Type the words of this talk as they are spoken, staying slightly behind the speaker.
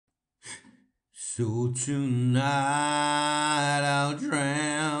So tonight I'll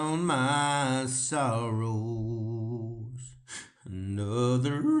drown my sorrows.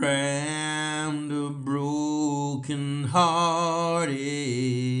 Another round of broken hearted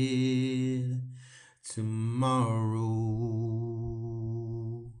tomorrow.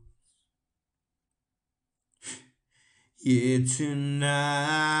 Yeah,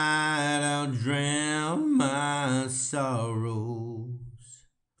 tonight I'll drown my sorrows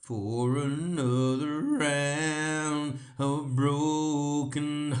for another round of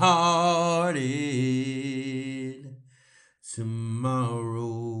broken hearted tomorrows.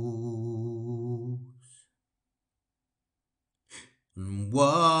 And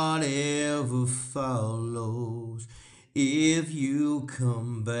whatever follows, if you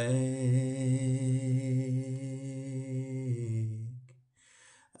come back,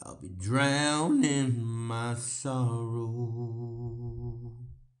 I'll be drowning my sorrow.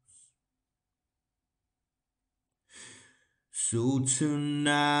 So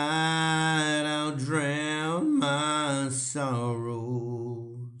tonight I'll drown my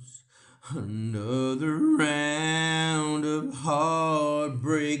sorrows. Another round of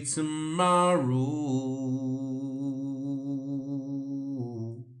heartbreak tomorrow.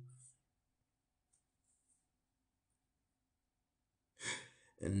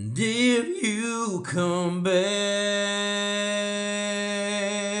 And if you come back,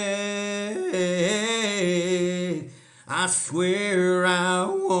 I swear I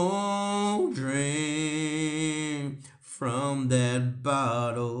won't drink from that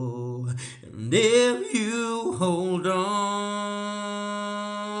bottle. And if you hold on,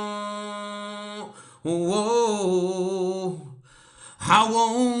 whoa, I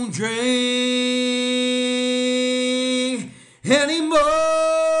won't drink anymore.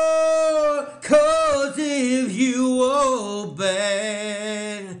 'Cause if you walk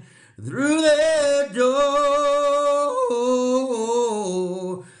back through that door,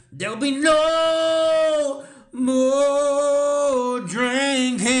 there'll be no more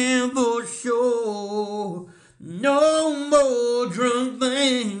drinking for sure. No more drunk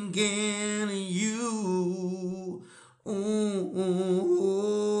thinking of you.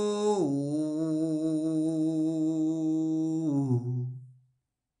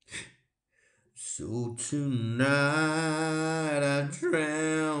 So tonight I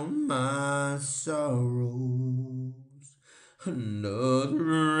drown my sorrows.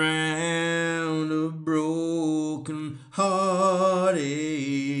 Another round of broken heartache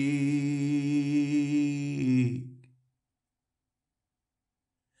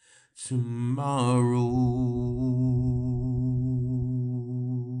tomorrow.